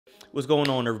What's going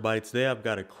on, everybody? Today I've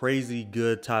got a crazy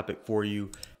good topic for you: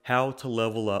 how to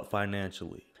level up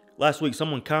financially. Last week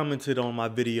someone commented on my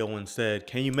video and said,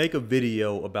 can you make a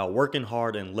video about working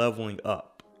hard and leveling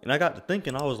up? And I got to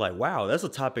thinking, I was like, wow, that's a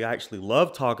topic I actually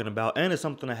love talking about, and it's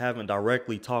something I haven't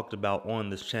directly talked about on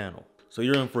this channel. So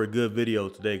you're in for a good video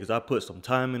today because I put some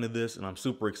time into this and I'm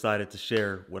super excited to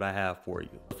share what I have for you.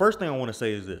 The first thing I want to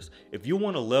say is this: if you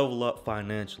want to level up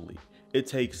financially, it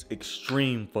takes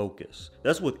extreme focus.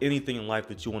 That's with anything in life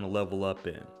that you want to level up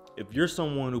in. If you're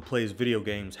someone who plays video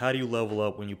games, how do you level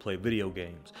up when you play video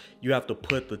games? You have to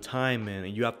put the time in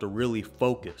and you have to really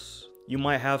focus. You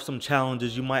might have some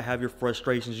challenges, you might have your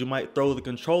frustrations, you might throw the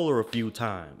controller a few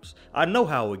times. I know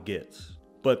how it gets.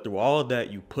 But through all of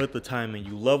that, you put the time in,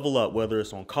 you level up, whether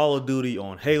it's on Call of Duty,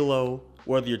 on Halo,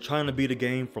 whether you're trying to beat a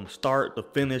game from start to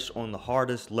finish on the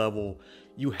hardest level,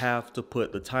 you have to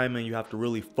put the time in, you have to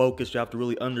really focus, you have to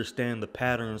really understand the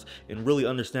patterns and really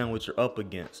understand what you're up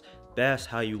against. That's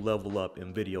how you level up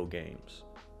in video games.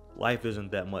 Life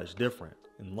isn't that much different.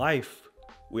 In life,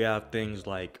 we have things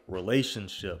like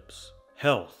relationships,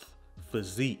 health,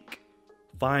 physique,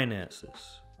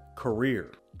 finances,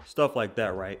 career, stuff like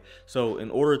that, right? So in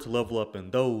order to level up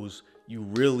in those, you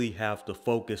really have to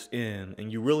focus in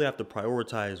and you really have to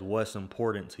prioritize what's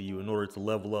important to you in order to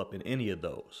level up in any of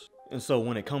those. And so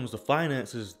when it comes to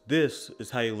finances, this is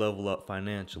how you level up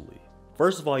financially.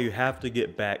 First of all, you have to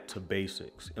get back to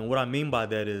basics. And what I mean by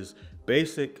that is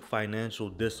basic financial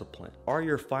discipline. Are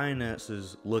your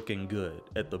finances looking good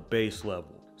at the base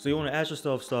level? So you want to ask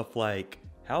yourself stuff like,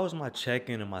 how is my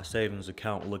checking and my savings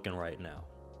account looking right now?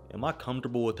 Am I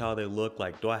comfortable with how they look?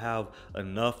 Like, do I have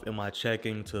enough in my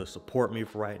checking to support me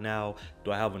for right now?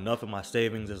 Do I have enough in my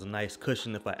savings as a nice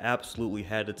cushion if I absolutely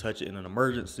had to touch it in an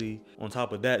emergency? On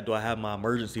top of that, do I have my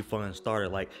emergency fund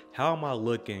started? Like, how am I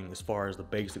looking as far as the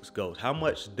basics goes? How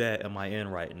much debt am I in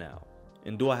right now?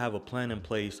 And do I have a plan in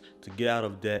place to get out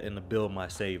of debt and to build my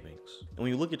savings? And when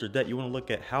you look at your debt, you want to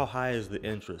look at how high is the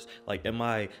interest. Like, am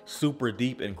I super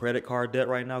deep in credit card debt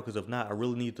right now? Because if not, I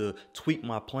really need to tweak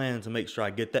my plan to make sure I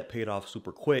get that paid off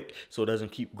super quick so it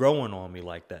doesn't keep growing on me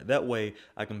like that. That way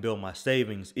I can build my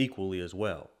savings equally as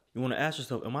well. You want to ask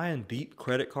yourself, am I in deep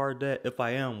credit card debt? If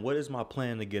I am, what is my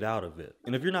plan to get out of it?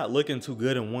 And if you're not looking too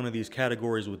good in one of these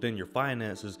categories within your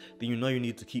finances, then you know you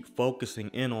need to keep focusing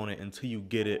in on it until you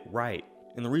get it right.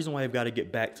 And the reason why you've got to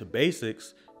get back to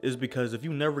basics is because if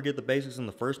you never get the basics in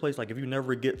the first place, like if you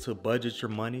never get to budget your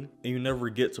money and you never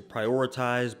get to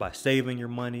prioritize by saving your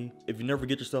money, if you never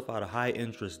get yourself out of high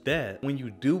interest debt, when you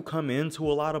do come into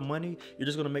a lot of money, you're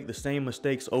just going to make the same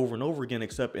mistakes over and over again,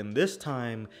 except in this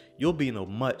time, you'll be in a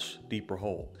much deeper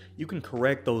hole. You can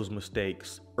correct those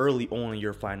mistakes early on in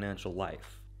your financial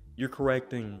life. You're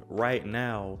correcting right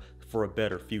now for a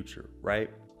better future, right?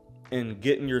 And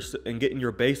getting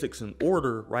your basics in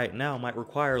order right now might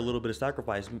require a little bit of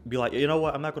sacrifice. Be like, you know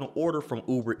what? I'm not going to order from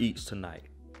Uber Eats tonight.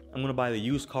 I'm going to buy the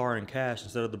used car in cash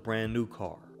instead of the brand new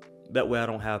car. That way I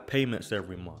don't have payments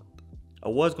every month. I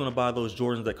was going to buy those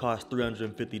Jordans that cost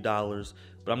 $350,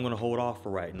 but I'm going to hold off for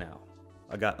right now.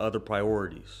 I got other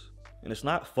priorities. And it's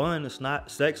not fun, it's not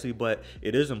sexy, but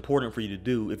it is important for you to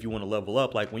do if you want to level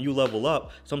up. Like when you level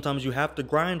up, sometimes you have to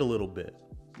grind a little bit.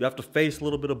 You have to face a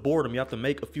little bit of boredom. You have to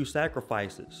make a few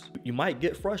sacrifices. You might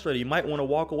get frustrated. You might want to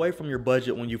walk away from your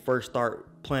budget when you first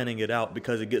start planning it out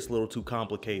because it gets a little too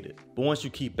complicated. But once you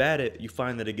keep at it, you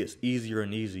find that it gets easier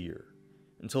and easier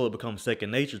until it becomes second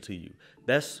nature to you.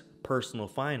 That's personal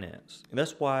finance. And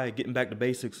that's why getting back to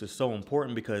basics is so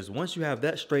important, because once you have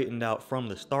that straightened out from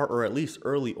the start, or at least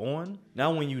early on,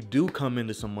 now when you do come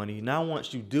into some money, now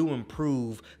once you do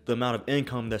improve the amount of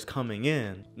income that's coming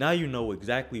in, now you know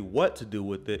exactly what to do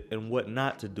with it and what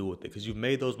not to do with it, because you've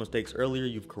made those mistakes earlier,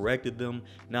 you've corrected them,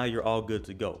 now you're all good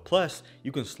to go. Plus,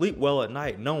 you can sleep well at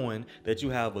night knowing that you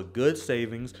have a good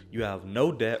savings, you have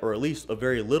no debt, or at least a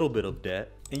very little bit of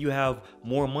debt, and you have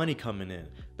more money coming in.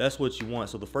 That's what you want.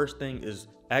 So the first thing is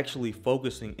actually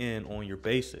focusing in on your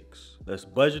basics. That's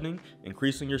budgeting,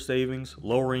 increasing your savings,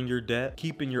 lowering your debt,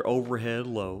 keeping your overhead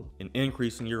low, and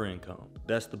increasing your income.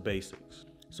 That's the basics.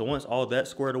 So once all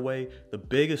that's squared away, the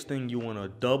biggest thing you want to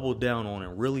double down on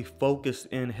and really focus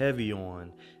in heavy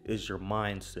on is your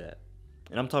mindset.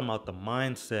 And I'm talking about the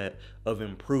mindset of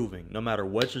improving. No matter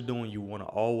what you're doing, you want to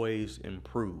always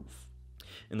improve.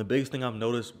 And the biggest thing I've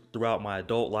noticed throughout my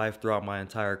adult life, throughout my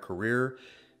entire career,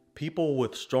 people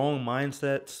with strong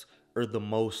mindsets are the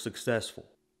most successful.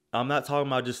 I'm not talking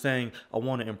about just saying, I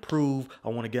want to improve, I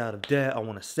want to get out of debt, I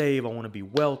want to save, I want to be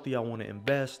wealthy, I want to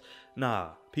invest. Nah,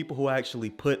 people who actually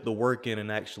put the work in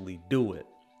and actually do it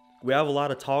We have a lot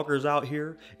of talkers out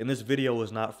here, and this video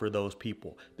is not for those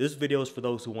people. This video is for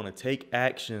those who want to take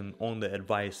action on the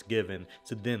advice given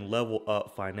to then level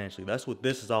up financially. That's what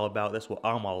this is all about. That's what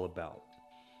I'm all about.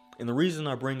 And the reason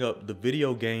I bring up the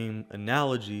video game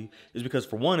analogy is because,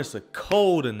 for one, it's a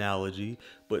cold analogy,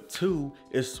 but two,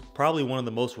 it's probably one of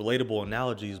the most relatable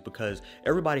analogies because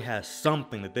everybody has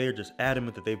something that they're just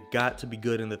adamant that they've got to be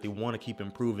good in, that they want to keep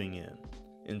improving in.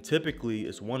 And typically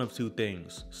it's one of two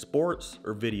things: sports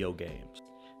or video games.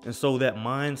 And so that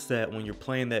mindset, when you're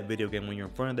playing that video game, when you're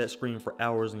in front of that screen for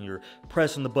hours and you're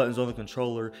pressing the buttons on the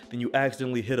controller, then you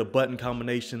accidentally hit a button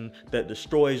combination that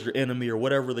destroys your enemy or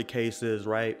whatever the case is,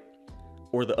 right?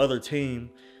 Or the other team,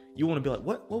 you want to be like,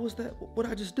 what was that? What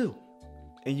did I just do?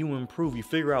 And you improve, you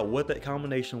figure out what that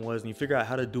combination was, and you figure out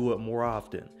how to do it more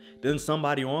often. Then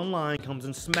somebody online comes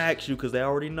and smacks you because they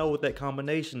already know what that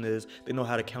combination is. They know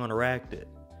how to counteract it.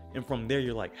 And from there,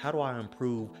 you're like, how do I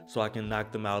improve so I can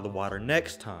knock them out of the water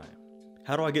next time?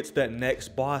 How do I get to that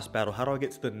next boss battle? How do I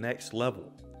get to the next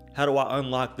level? How do I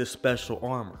unlock this special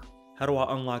armor? How do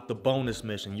I unlock the bonus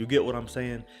mission? You get what I'm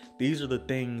saying? These are the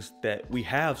things that we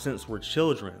have since we're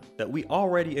children, that we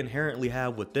already inherently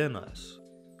have within us.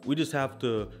 We just have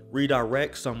to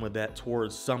redirect some of that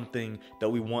towards something that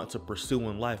we want to pursue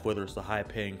in life, whether it's a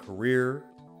high-paying career,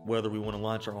 whether we want to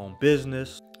launch our own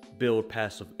business, build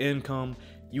passive income.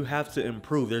 You have to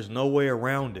improve. There's no way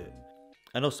around it.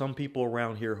 I know some people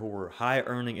around here who are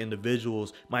high-earning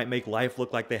individuals might make life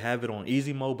look like they have it on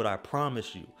easy mode, but I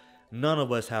promise you, none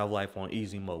of us have life on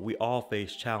easy mode. We all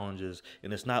face challenges,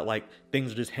 and it's not like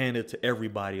things are just handed to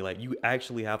everybody. Like, you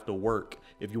actually have to work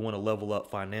if you want to level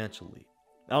up financially.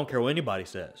 I don't care what anybody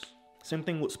says. Same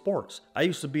thing with sports. I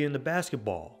used to be into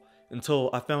basketball until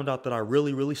I found out that I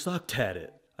really sucked at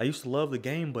it. I used to love the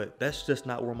game, but that's just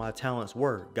not where my talents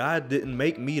were. God didn't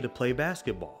make me to play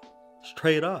basketball.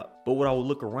 Straight up. But what I would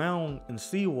look around and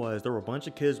see was there were a bunch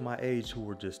of kids my age who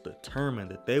were just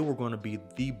determined that they were going to be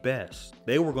the best.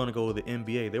 They were going to go to the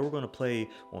NBA. They were going to play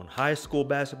on high school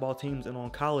basketball teams and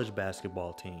on college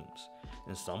basketball teams.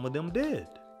 And some of them did.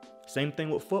 Same thing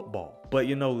with football. But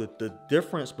you know, the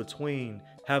difference between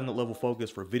having the level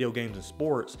focus for video games and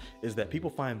sports is that people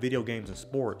find video games and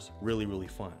sports really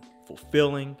fun.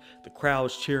 Fulfilling, the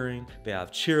crowd's cheering, they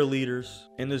have cheerleaders,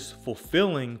 and it's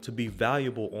fulfilling to be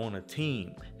valuable on a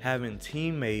team, having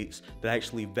teammates that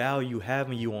actually value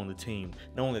having you on the team,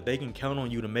 knowing that they can count on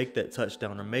you to make that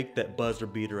touchdown or make that buzzer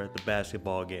beater at the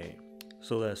basketball game.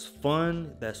 So that's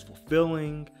fun, that's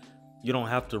fulfilling. You don't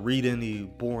have to read any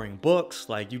boring books.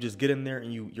 Like, you just get in there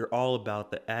and you're all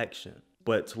about the action.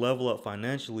 But to level up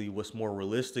financially, what's more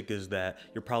realistic is that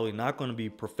you're probably not going to be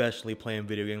professionally playing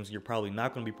video games. You're probably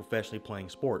not going to be professionally playing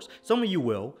sports. Some of you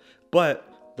will, but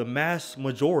the mass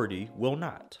majority will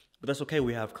not. But that's okay.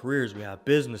 We have careers, we have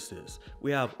businesses, we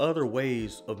have other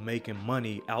ways of making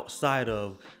money outside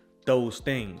of those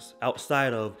things,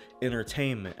 outside of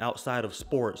entertainment, outside of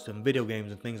sports and video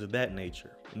games and things of that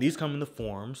nature. And these come in the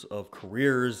forms of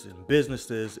careers and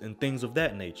businesses and things of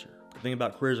that nature. The thing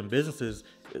about careers and businesses,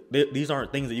 these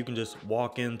aren't things that you can just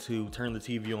walk into, turn the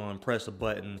TV on, press a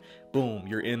button, boom,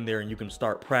 you're in there and you can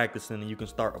start practicing and you can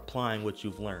start applying what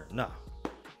you've learned. Nah.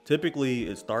 Typically,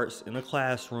 it starts in a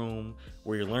classroom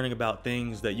where you're learning about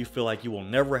things that you feel like you will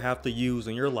never have to use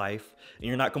in your life. And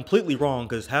you're not completely wrong,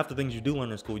 because half the things you do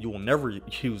learn in school you will never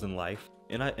use in life.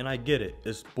 And I get it,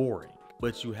 it's boring.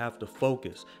 But you have to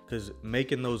focus, because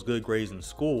making those good grades in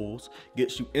schools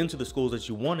gets you into the schools that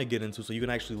you want to get into, so you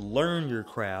can actually learn your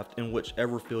craft in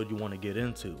whichever field you want to get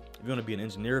into. If you want to be an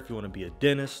engineer, if you want to be a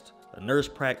dentist, a nurse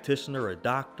practitioner, a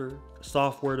doctor, a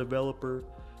software developer,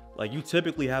 like, you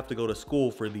typically have to go to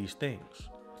school for these things.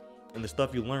 And the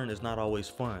stuff you learn is not always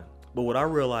fun. But what I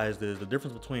realized is the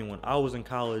difference between when I was in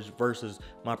college versus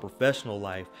my professional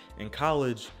life. In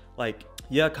college, like,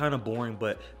 yeah, kind of boring,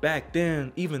 but back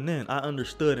then, even then, I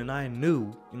understood and I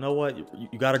knew, you know what,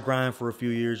 you got to grind for a few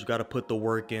years, you got to put the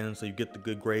work in so you get the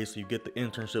good grades, so you get the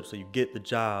internship, so you get the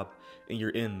job, and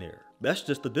you're in there. That's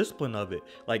just the discipline of it.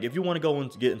 Like, if you want to go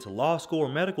and get into law school or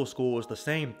medical school, it's the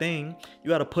same thing. You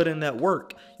got to put in that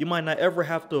work. You might not ever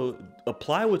have to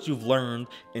apply what you've learned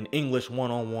in English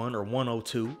 101 or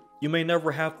 102. You may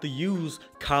never have to use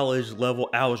college level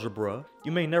algebra.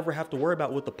 You may never have to worry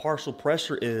about what the partial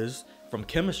pressure is from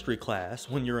chemistry class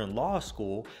when you're in law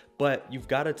school, but you've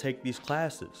got to take these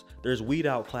classes. There's weed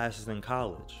out classes in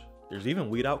college. There's even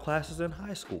weed out classes in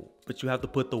high school, but you have to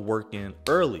put the work in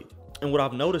early. And what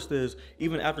I've noticed is,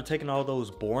 even after taking all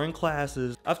those boring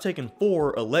classes, I've taken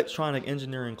 4 electronic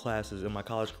engineering classes in my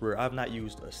college career. I've not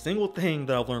used a single thing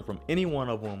that I've learned from any one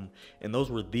of them, and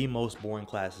those were the most boring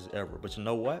classes ever. But you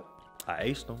know what? I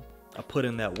aced them. I put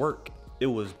in that work. It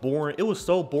was boring. It was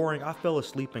so boring, I fell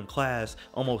asleep in class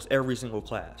almost every single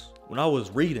class. When I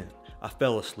was reading, I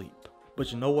fell asleep.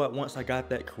 But you know what? Once I got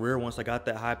that career, once I got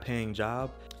that high-paying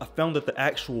job, I found that the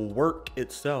actual work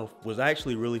itself was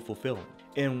actually really fulfilling.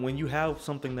 And when you have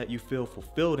something that you feel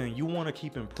fulfilled in, you want to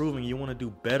keep improving, you want to do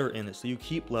better in it, so you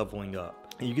keep leveling up.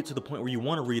 And you get to the point where you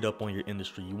want to read up on your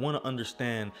industry, you want to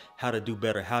understand how to do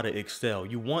better, how to excel.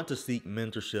 You want to seek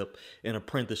mentorship and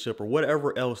apprenticeship or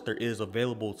whatever else there is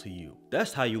available to you.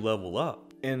 That's how you level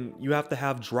up. And you have to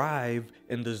have drive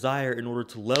and desire in order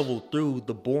to level through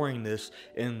the boringness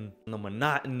and the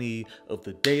monotony of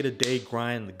the day-to-day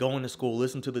grind, the going to school,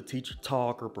 listen to the teacher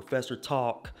talk or professor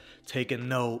talk, taking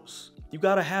notes. You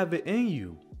gotta have it in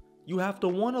you. You have to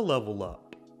want to level up.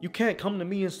 You can't come to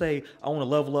me and say, I want to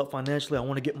level up financially, I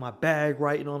want to get my bag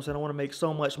right, you know what I'm saying, I want to make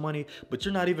so much money, but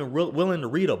you're not even willing to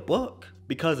read a book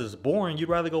because it's boring. You'd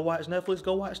rather go watch Netflix.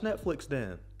 Go watch Netflix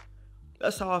then.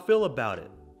 That's how I feel about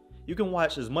it. You can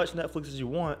watch as much Netflix as you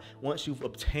want once you've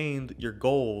obtained your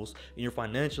goals and you're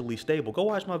financially stable. Go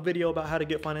watch my video about how to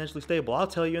get financially stable. I'll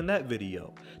tell you in that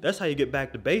video. That's how you get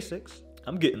back to basics.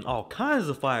 I'm getting all kinds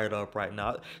of fired up right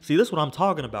now. See, this is what I'm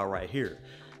talking about right here.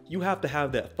 You have to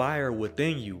have that fire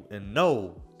within you and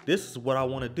know this is what I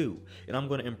want to do and I'm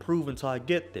going to improve until I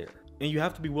get there. And you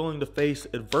have to be willing to face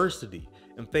adversity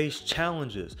and face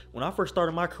challenges. When I first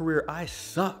started my career, I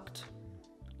sucked.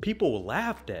 People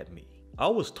laughed at me. I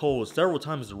was told several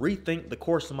times to rethink the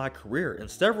course of my career,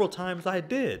 and several times I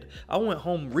did. I went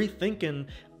home rethinking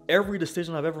every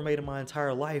decision I've ever made in my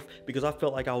entire life because I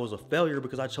felt like I was a failure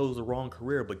because I chose the wrong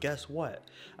career. But guess what?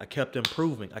 I kept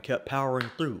improving. I kept powering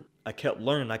through. I kept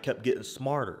learning. I kept getting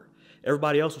smarter.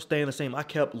 Everybody else was staying the same. I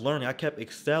kept learning. I kept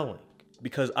excelling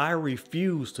because I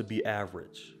refused to be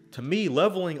average. To me,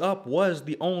 leveling up was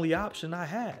the only option I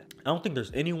had. I don't think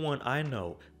there's anyone I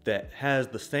know that has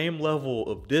the same level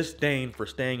of disdain for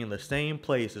staying in the same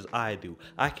place as I do.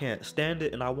 I can't stand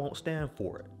it and I won't stand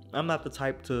for it. I'm not the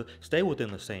type to stay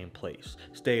within the same place,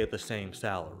 stay at the same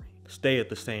salary, stay at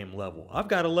the same level. I've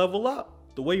got to level up.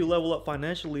 The way you level up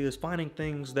financially is finding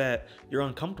things that you're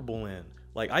uncomfortable in.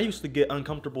 Like I used to get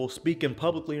uncomfortable speaking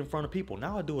publicly in front of people.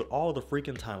 Now I do it all the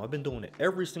freaking time. I've been doing it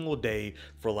every single day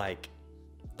for like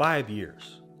 5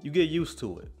 years. You get used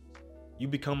to it. You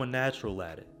become a natural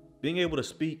at it. Being able to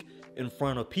speak in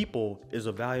front of people is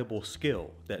a valuable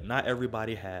skill that not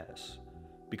everybody has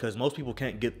because most people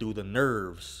can't get through the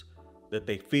nerves that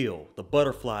they feel, the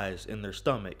butterflies in their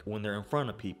stomach when they're in front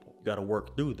of people. You got to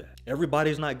work through that.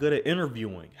 Everybody's not good at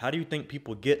interviewing. How do you think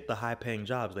people get the high-paying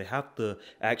jobs? They have to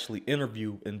actually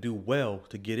interview and do well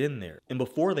to get in there. And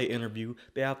before they interview,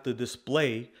 they have to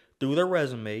display through their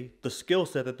resume the skill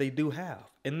set that they do have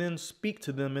and then speak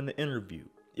to them in the interview.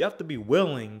 You have to be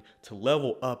willing to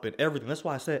level up in everything. That's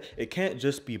why I said it can't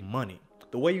just be money.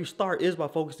 The way you start is by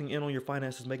focusing in on your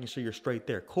finances, making sure you're straight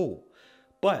there. Cool.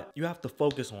 But you have to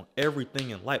focus on everything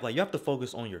in life. Like you have to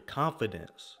focus on your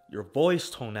confidence, your voice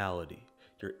tonality,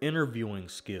 your interviewing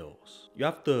skills. You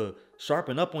have to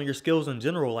sharpen up on your skills in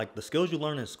general. Like the skills you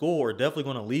learn in school are definitely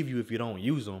going to leave you if you don't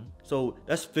use them. So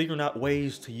that's figuring out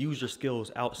ways to use your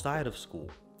skills outside of school.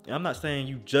 And I'm not saying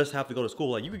you just have to go to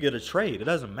school. Like you could get a trade, it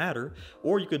doesn't matter.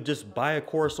 Or you could just buy a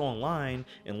course online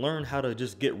and learn how to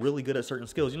just get really good at certain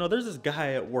skills. You know, there's this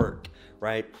guy at work,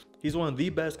 right? He's one of the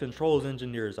best controls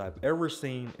engineers I've ever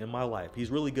seen in my life. He's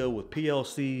really good with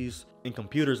PLCs and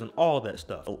computers and all that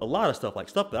stuff. A lot of stuff, like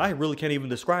stuff that I really can't even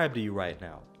describe to you right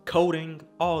now. Coding,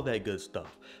 all that good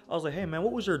stuff. I was like, hey man,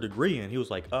 what was your degree in? He was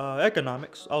like,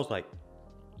 economics. I was like,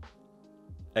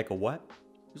 echo what?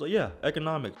 He's like, yeah,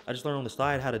 economics. I just learned on the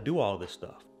side how to do all this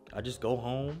stuff. I just go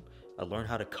home, I learned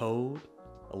how to code,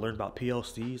 I learned about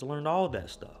PLCs, I learned all that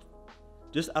stuff.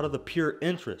 Just out of the pure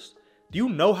interest. Do you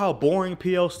know how boring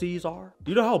PLCs are?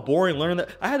 Do you know how boring learning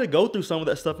that? I had to go through some of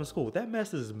that stuff in school. That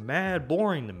mess is mad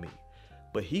boring to me.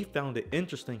 But he found it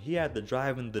interesting. He had the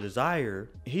drive and the desire.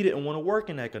 He didn't want to work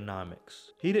in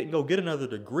economics. He didn't go get another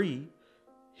degree.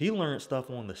 He learned stuff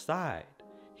on the side.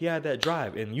 He had that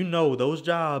drive, and you know those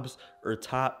jobs are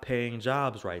top paying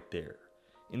jobs right there.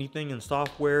 Anything in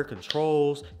software,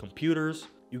 controls, computers,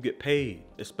 you get paid,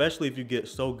 especially if you get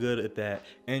so good at that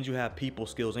and you have people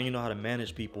skills and you know how to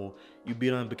manage people. You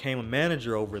became a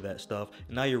manager over that stuff,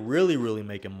 and now you're really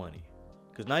making money.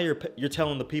 Because now you're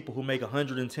telling the people who make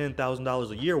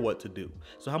 $110,000 a year what to do.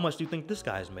 So how much do you think this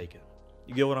guy's making?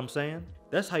 You get what I'm saying?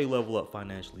 That's how you level up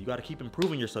financially. You got to keep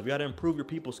improving yourself. You got to improve your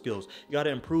people skills. You got to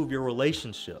improve your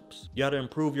relationships. You got to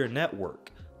improve your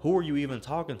network. Who are you even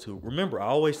talking to? Remember, I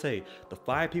always say the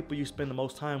 5 people you spend the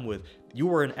most time with,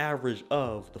 you are an average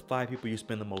of the 5 people you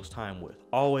spend the most time with.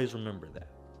 Always remember that.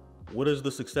 What does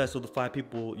the success of the 5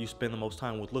 people you spend the most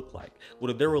time with look like? What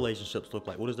do their relationships look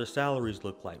like? What does their salaries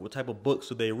look like? What type of books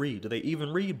do they read? Do they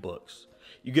even read books?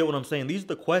 You get what I'm saying? These are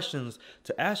the questions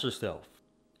to ask yourself.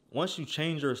 Once you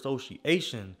change your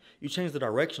association, you change the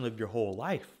direction of your whole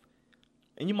life.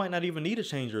 And you might not even need to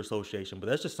change your association, but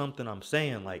that's just something I'm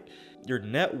saying. Like, your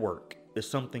network is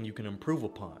something you can improve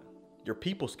upon. Your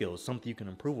people skills is something you can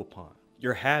improve upon.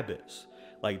 Your habits.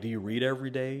 Like, do you read every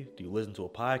day? Do you listen to a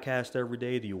podcast every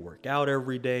day? Do you work out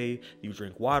every day? Do you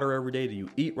drink water every day? Do you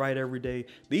eat right every day?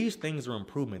 These things are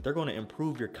improvement. They're going to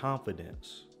improve your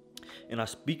confidence. And I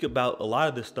speak about a lot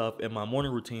of this stuff in my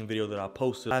morning routine video that I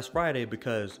posted last Friday,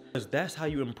 because that's how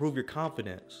you improve your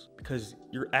confidence, because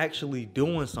you're actually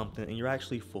doing something and you're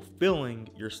actually fulfilling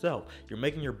yourself. You're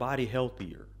making your body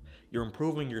healthier. You're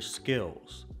improving your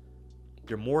skills.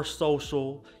 You're more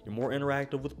social. You're more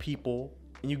interactive with people.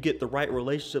 And you get the right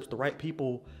relationships, the right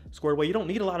people squared away. You don't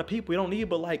need a lot of people. You don't need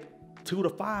but like 2 to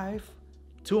 5.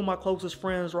 2 of my closest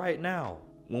friends right now.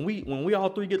 When we all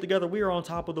 3 get together, we are on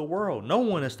top of the world. No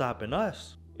one is stopping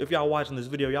us. If y'all watching this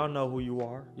video, y'all know who you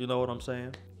are. You know what I'm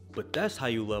saying? But that's how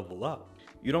you level up.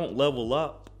 You don't level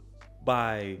up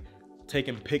by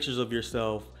taking pictures of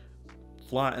yourself,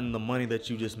 flaunting the money that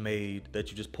you just made,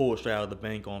 that you just pulled straight out of the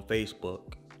bank on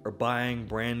Facebook, or buying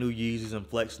brand new Yeezys and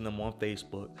flexing them on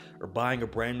Facebook, or buying a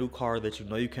brand new car that you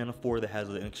know you can't afford that has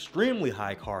an extremely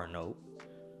high car note.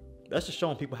 That's just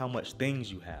showing people how much things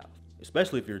you have.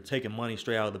 Especially if you're taking money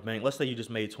straight out of the bank. Let's say you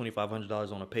just made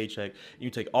 $2,500 on a paycheck. And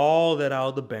you take all that out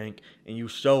of the bank and you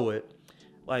show it.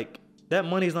 Like, that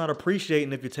money's not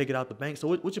appreciating if you take it out the bank. So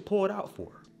what you pull it out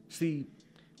for? See,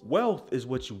 wealth is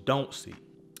what you don't see.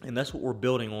 And that's what we're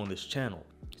building on this channel.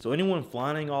 So anyone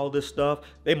flaunting all this stuff,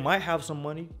 they might have some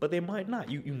money, but they might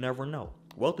not. You never know.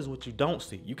 Wealth is what you don't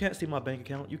see. You can't see my bank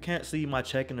account. You can't see my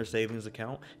checking or savings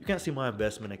account. You can't see my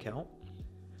investment account.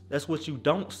 That's what you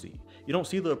don't see. You don't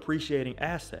see the appreciating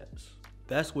assets.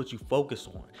 That's what you focus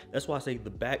on. That's why I say the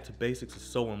back to basics is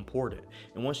so important.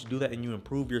 And once you do that and you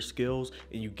improve your skills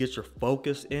and you get your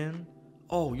focus in,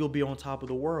 oh, you'll be on top of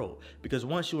the world. Because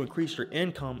once you increase your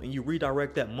income and you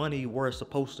redirect that money where it's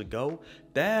supposed to go,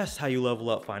 that's how you level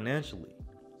up financially.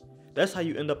 That's how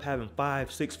you end up having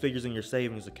 5, 6 figures in your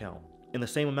savings account and the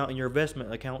same amount in your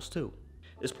investment accounts too.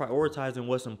 It's prioritizing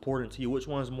what's important to you. Which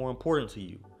one is more important to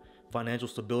you? Financial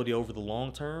stability over the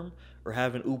long term, or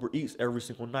having Uber Eats every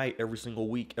single night, every single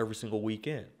week, every single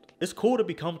weekend? It's cool to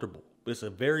be comfortable, but it's a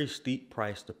very steep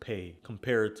price to pay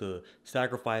compared to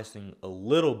sacrificing a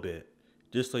little bit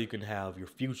just so you can have your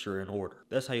future in order.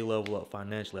 That's how you level up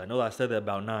financially. I know I said that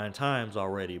about 9 times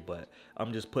already, but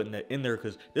I'm just putting that in there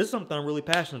because this is something I'm really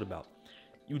passionate about.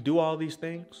 You do all these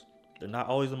things, they're not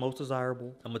always the most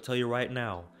desirable. I'm gonna tell you right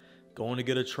now, going to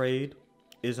get a trade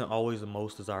isn't always the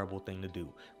most desirable thing to do.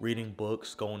 Reading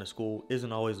books, going to school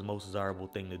isn't always the most desirable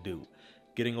thing to do.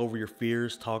 Getting over your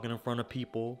fears, talking in front of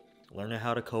people, learning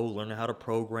how to code, learning how to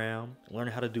program,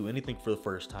 learning how to do anything for the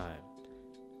first time.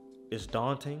 It's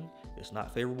daunting, it's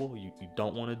not favorable, you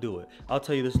don't want to do it. I'll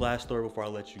tell you this last story before I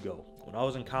let you go. When I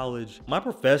was in college, my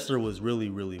professor was really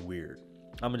weird.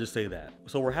 I'm gonna just say that.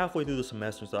 So we're halfway through the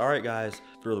semester. So all right guys,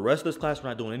 for the rest of this class, we're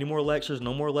not doing any more lectures,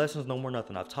 no more lessons, no more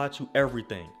nothing. I've taught you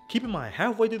everything. Keep in mind,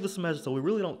 halfway through the semester, so we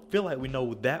really don't feel like we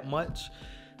know that much.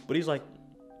 But he's like,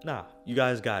 nah, you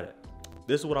guys got it.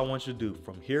 This is what I want you to do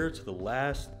from here to the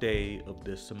last day of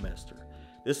this semester.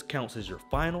 This counts as your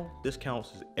final, this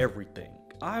counts as everything.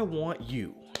 I want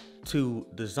you to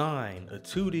design a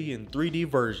 2D and 3D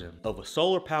version of a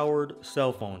solar powered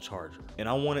cell phone charger. And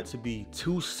I want it to be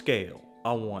to scale.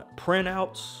 I want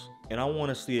printouts, and I want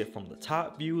to see it from the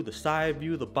top view, the side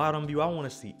view, the bottom view. I want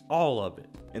to see all of it.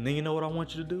 And then you know what I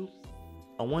want you to do?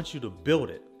 I want you to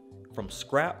build it from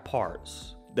scrap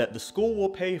parts that the school will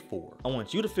pay for. I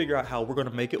want you to figure out how we're going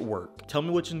to make it work. Tell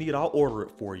me what you need, I'll order it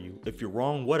for you. If you're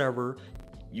wrong, whatever,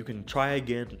 you can try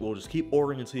again. We'll just keep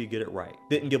ordering until you get it right.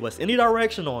 Didn't give us any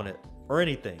direction on it or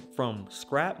anything. From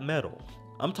scrap metal.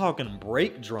 I'm talking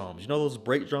brake drums. You know those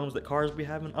brake drums that cars be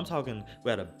having? I'm talking,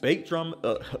 we had a brake drum.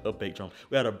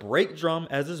 We had a brake drum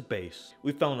as its base.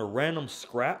 We found a random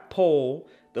scrap pole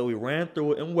that we ran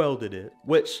through it and welded it,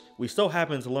 which we so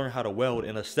happened to learn how to weld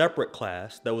in a separate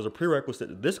class that was a prerequisite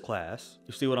to this class.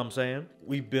 You see what I'm saying?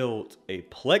 We built a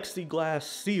plexiglass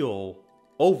seal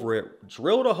over it,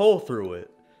 drilled a hole through it,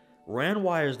 ran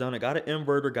wires down it, got an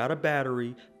inverter, got a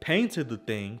battery, painted the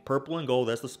thing purple and gold.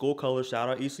 That's the school color. Shout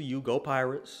out ECU, go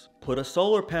Pirates. Put a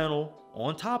solar panel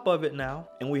on top of it now,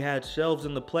 and we had shelves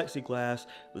in the plexiglass.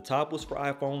 The top was for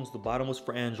iPhones, the bottom was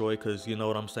for Android, because you know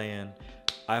what I'm saying,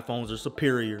 iPhones are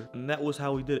superior. And that was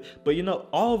how we did it. But you know,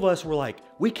 all of us were like,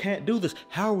 we can't do this.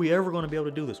 How are we ever going to be able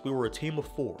to do this? We were a team of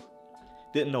 4.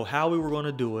 didn't know how we were going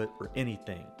to do it or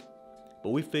anything. But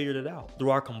we figured it out.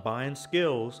 Through our combined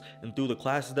skills and through the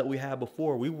classes that we had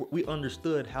before, we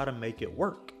understood how to make it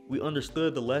work. We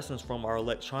understood the lessons from our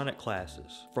electronic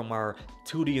classes, from our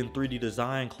 2D and 3D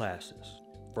design classes,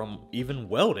 from even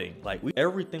welding. Like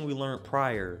everything we learned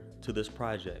prior to this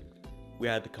project, we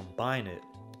had to combine it.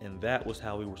 And that was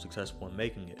how we were successful in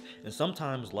making it. And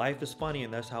sometimes life is funny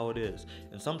and that's how it is.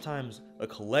 And sometimes a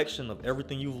collection of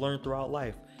everything you've learned throughout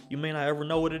life, you may not ever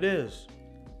know what it is,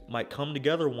 might come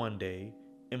together one day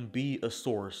and be a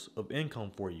source of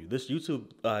income for you. This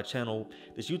YouTube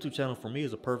channel for me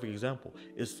is a perfect example.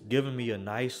 It's given me a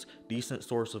nice, decent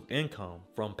source of income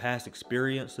from past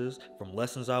experiences, from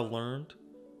lessons I've learned,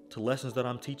 to lessons that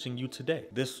I'm teaching you today.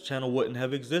 This channel wouldn't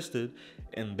have existed,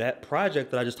 and that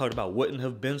project that I just talked about wouldn't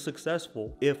have been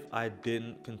successful if I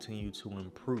didn't continue to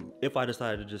improve. If I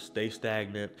decided to just stay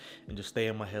stagnant and just stay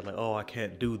in my head like, oh, I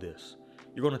can't do this.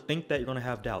 You're gonna think that, you're gonna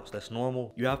have doubts. That's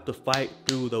normal. You have to fight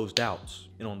through those doubts.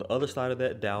 And on the other side of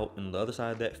that doubt, and the other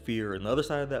side of that fear, and the other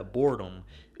side of that boredom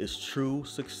is true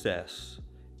success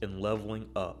in leveling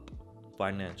up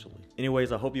financially.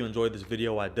 Anyways, I hope you enjoyed this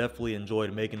video. I definitely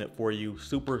enjoyed making it for you.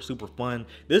 Super fun.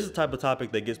 This is the type of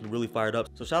topic that gets me really fired up.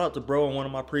 So shout out to bro in one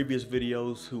of my previous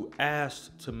videos who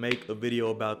asked to make a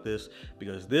video about this,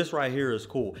 because this right here is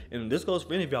cool. And this goes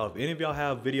for any of y'all. If any of y'all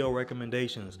have video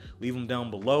recommendations, leave them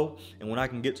down below. And when I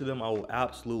can get to them, I will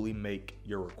absolutely make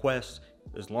your requests,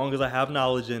 as long as I have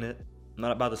knowledge in it. I'm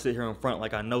not about to sit here in front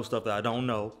like I know stuff that I don't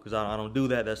know, because I don't do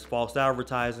that. That's false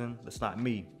advertising. That's not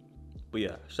me. But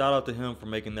yeah, shout out to him for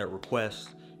making that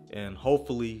request, and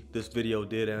hopefully this video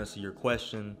did answer your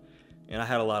question, and I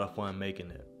had a lot of fun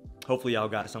making it. Hopefully y'all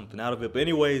got something out of it. But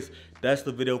anyways, that's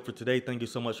the video for today. Thank you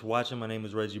so much for watching. My name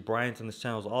is Reggie Bryant, and this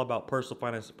channel is all about personal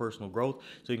finance and personal growth,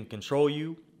 so you can control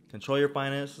your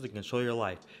finances, and control your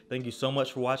life. Thank you so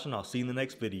much for watching. I'll see you in the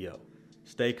next video.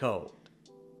 Stay cold.